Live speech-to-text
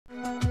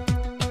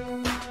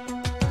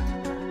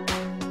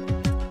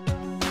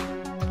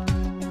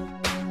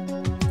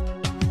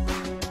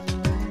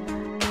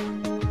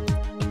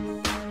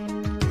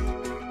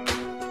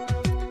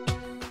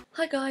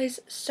guys,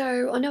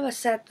 so I know I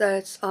said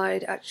that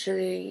I'd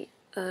actually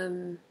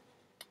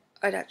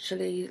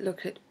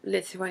look at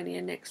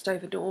Lithuania next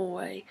over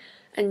Norway,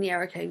 and yeah,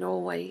 okay,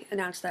 Norway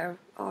announced their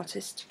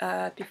artist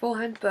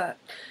beforehand, but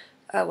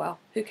oh well,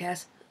 who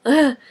cares?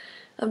 I'm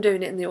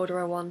doing it in the order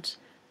I want.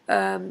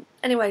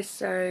 Anyway,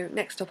 so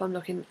next up I'm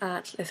looking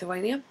at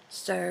Lithuania.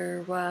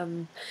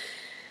 So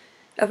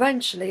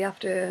eventually,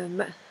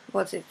 after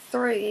was it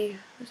three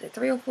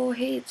or four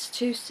heats,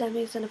 two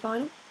semis and a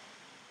final?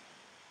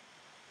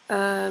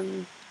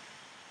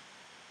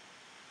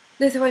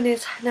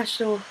 Lithuania's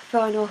national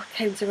final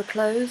came to a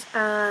close,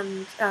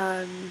 and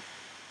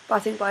I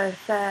think by a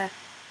fair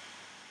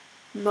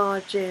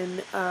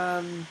margin,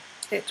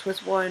 it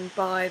was won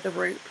by the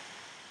Roop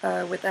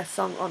with their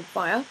song "On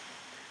Fire."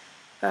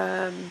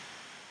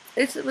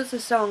 It was a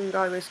song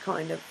I was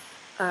kind of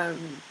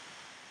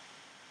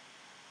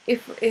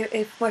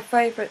if my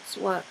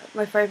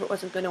favourite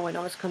wasn't going to win,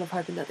 I was kind of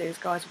hoping that these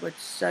guys would.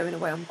 So in a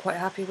way, I'm quite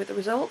happy with the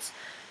results.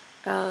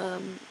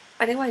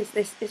 Anyways,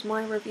 this is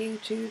my review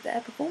to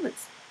their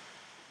performance.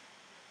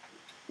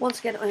 Once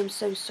again, I am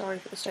so sorry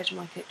for the state of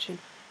my kitchen.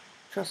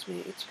 Trust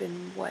me, it's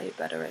been way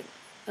better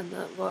and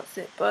that was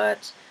it,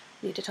 but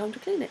needed time to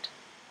clean it.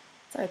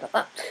 Sorry about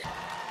that.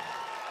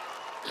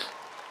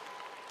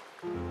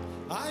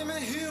 I'm a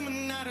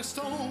human, not a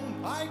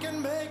stone. I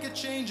can make a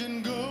change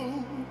and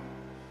go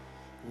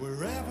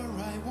wherever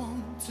I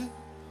want to.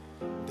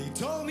 They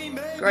told me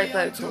maybe great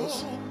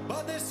vocals.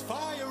 But there's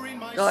fire in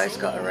my Guys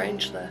soul. got a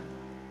range there.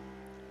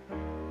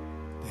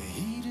 The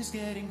heat is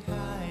getting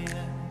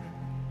higher.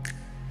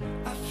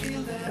 I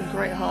feel that and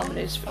great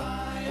harmonies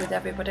with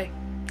everybody.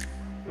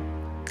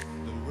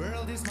 the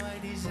world is my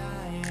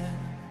desire.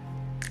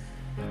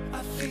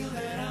 I feel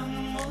that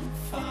I'm on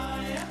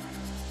fire.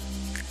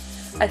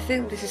 I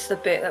think this is the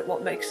bit that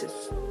what makes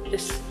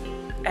this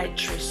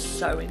entry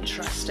so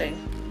interesting.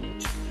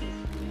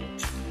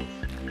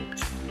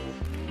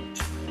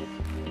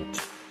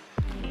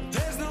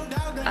 There's no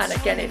doubt that And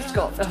again, it's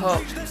got the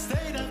hook. the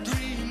state I've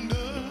dreamed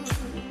of.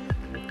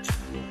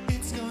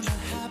 It's gonna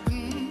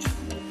happen,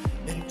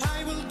 and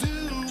I will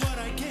do what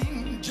I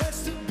can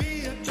just to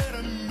be a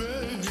better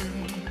man.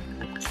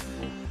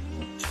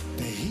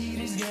 The heat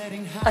is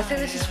getting high. I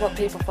think this is what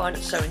people find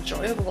it so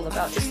enjoyable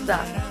about, is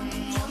that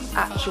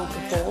actual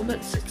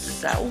performance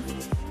itself.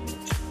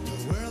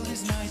 The world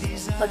is my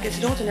desire. Like, it's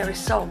an ordinary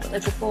song, but they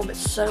perform it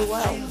so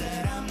well.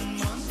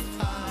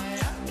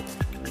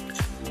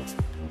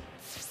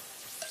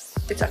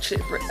 It's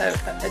actually an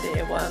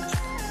earworm.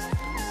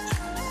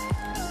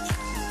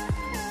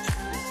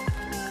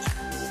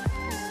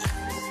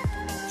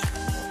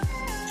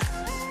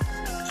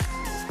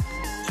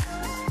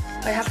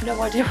 I have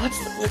no idea what's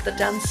with the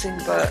dancing,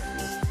 but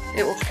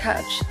it will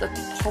catch the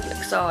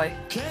public's eye.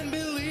 Can't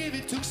believe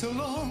it took so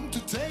long to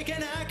take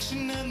an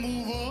action and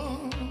move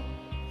on.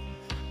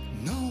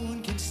 No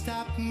one can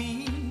stop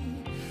me.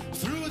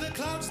 Through the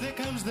clouds there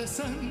comes the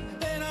sun,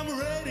 and I'm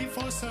ready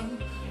for some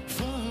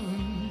fun.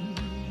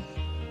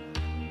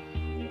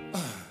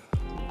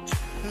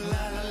 La la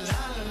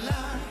la la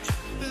la,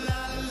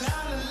 la la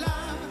la la,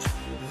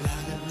 la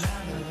la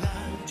la la,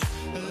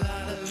 la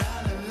la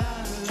la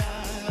la,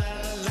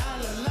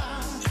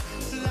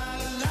 la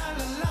la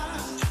la la.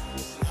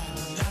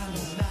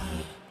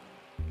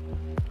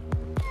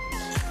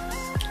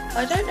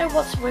 I don't know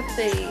what's with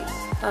the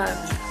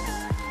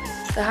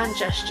hand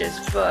gestures,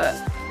 but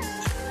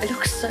it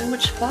looks so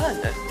much fun.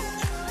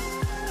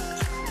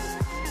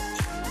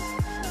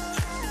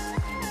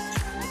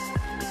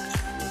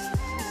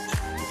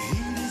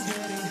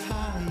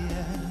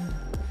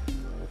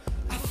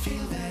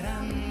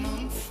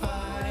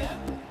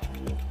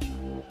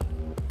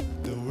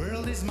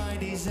 My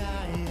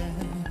desire,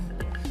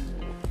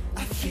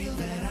 I feel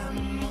that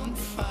I'm on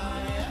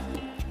fire.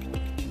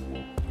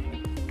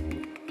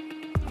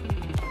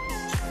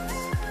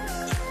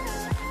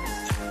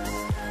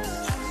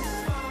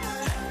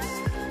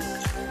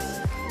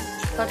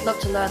 I'd love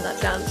to learn that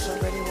dance, I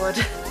really would.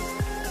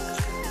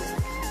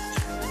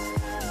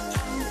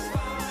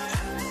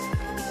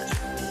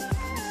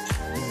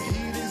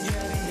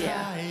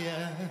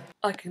 Yeah,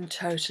 I can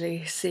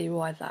totally see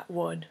why that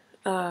won.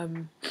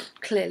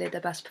 Clearly the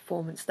best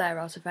performance there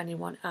out of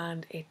anyone,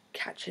 and it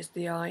catches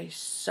the eye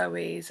so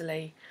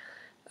easily.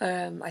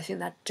 I think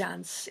that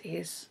dance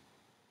it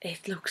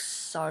looks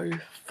so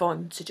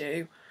fun to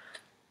do,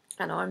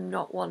 and I'm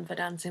not one for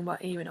dancing,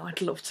 but even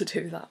I'd love to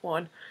do that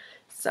one.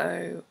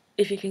 So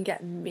if you can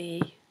get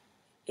me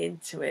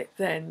into it,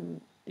 then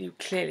you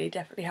clearly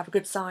definitely have a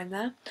good sign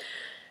there.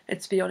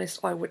 And to be honest,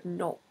 I would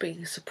not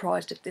be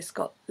surprised if this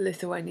got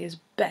Lithuania's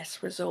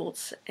best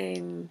results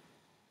in,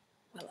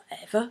 well,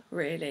 ever,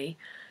 really.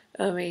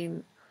 I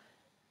mean,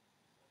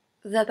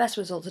 their best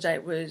result to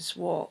date was,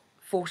 what,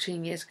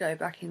 14 years ago,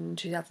 back in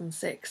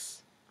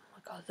 2006. Oh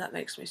my god, that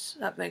makes me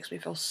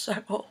feel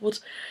so old.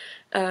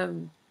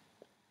 And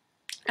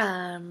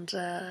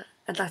I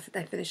think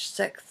they finished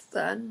 6th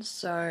then,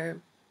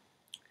 so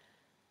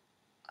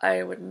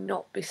I would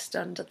not be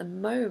stunned at the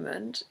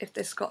moment if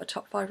this got a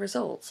top 5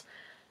 result.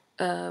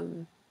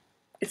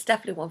 it's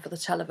definitely one for the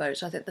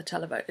televote. I think the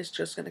televote is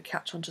just going to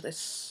catch on to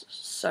this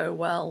so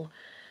well.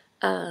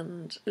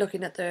 And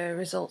looking at the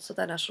results of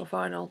their national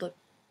final, the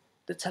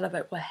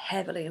televote were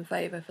heavily in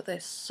favour for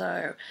this.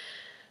 So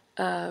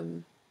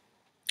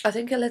I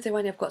think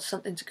Lithuania have got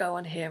something to go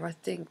on here. I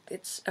think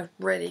it's a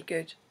really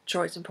good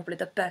choice and probably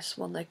the best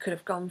one they could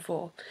have gone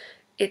for.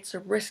 It's a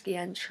risky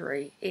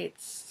entry.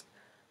 It's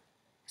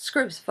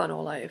screws fun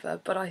all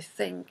over, but I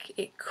think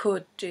it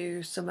could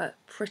do something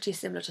pretty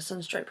similar to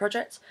Sunstroke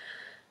Project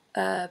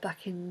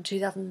back in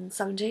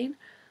 2017.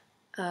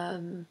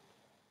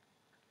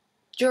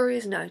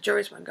 Juries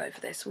won't go for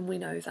this, and we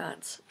know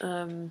that.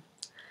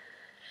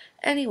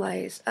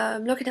 Anyways,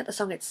 looking at the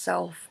song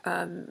itself,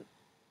 the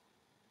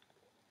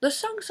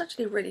song's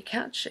actually really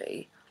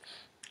catchy,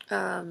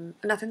 and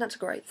I think that's a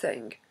great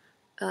thing.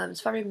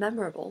 It's very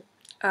memorable.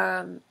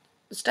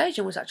 The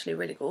staging was actually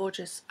really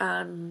gorgeous,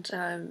 and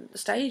the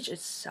stage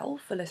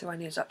itself for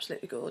Lithuania is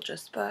absolutely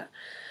gorgeous, but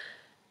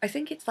I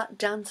think it's that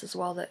dance as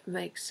well that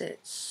makes it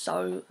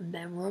so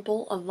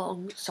memorable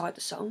alongside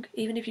the song.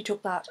 Even if you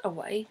took that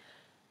away,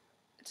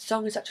 the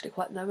song is actually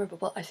quite memorable,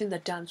 but I think the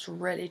dance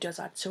really does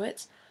add to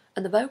it,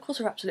 and the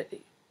vocals are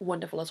absolutely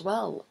wonderful as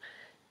well.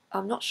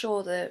 I'm not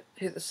sure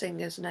who the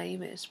singer's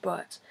name is,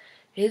 but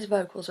his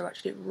vocals are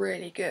actually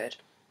really good,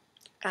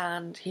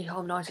 and he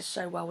harmonises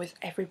so well with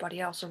everybody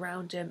else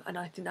around him, and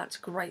I think that's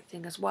a great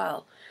thing as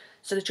well.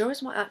 So the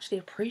jurors might actually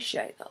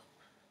appreciate that.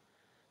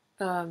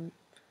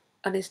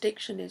 And his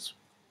diction is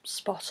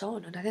spot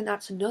on, and I think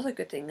that's another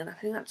good thing, and I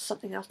think that's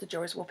something else the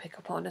jurors will pick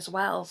up on as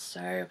well.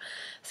 So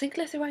I think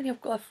Lithuania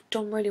have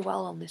done really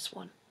well on this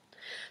one.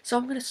 So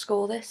I'm going to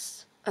score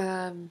this.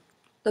 The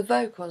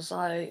vocals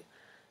I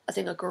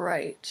think are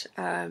great.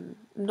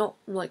 Not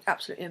like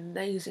absolutely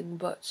amazing,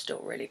 but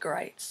still really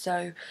great.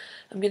 So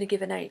I'm going to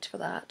give an 8 for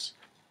that.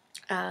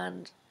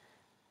 And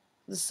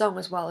the song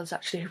as well is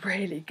actually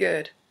really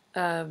good.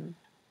 I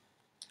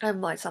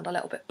might sound a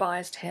little bit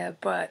biased here,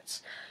 but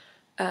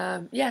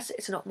yes,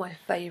 it's not my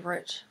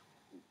favourite,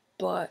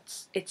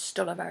 but it's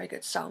still a very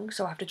good song,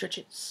 so I have to judge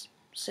it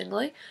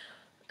singly.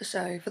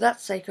 So for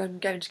that sake, I'm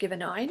going to give a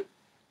 9.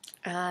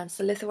 And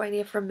so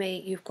Lithuania from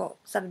me, you've got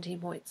 17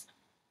 points.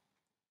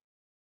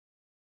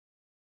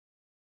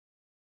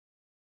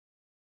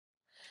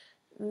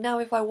 Now,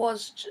 if I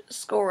was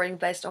scoring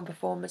based on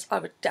performance, I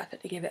would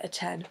definitely give it a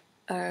 10.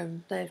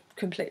 They've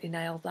completely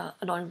nailed that,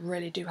 and I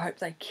really do hope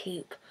they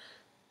keep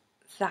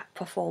that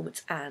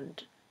performance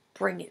and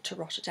bring it to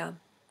Rotterdam,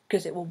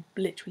 because it will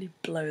literally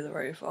blow the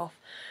roof off.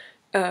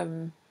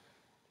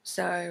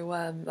 So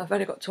I've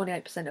only got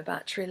 28% of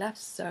battery left,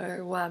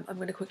 so I'm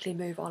going to quickly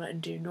move on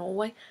and do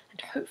Norway, and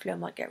hopefully I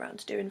might get around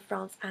to doing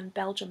France and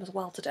Belgium as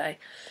well today.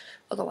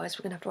 Otherwise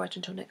we're going to have to wait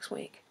until next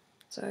week.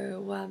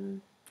 So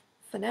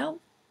for now,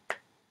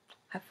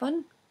 have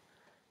fun,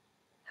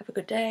 have a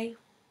good day,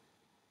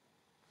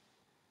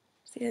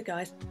 see you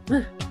guys.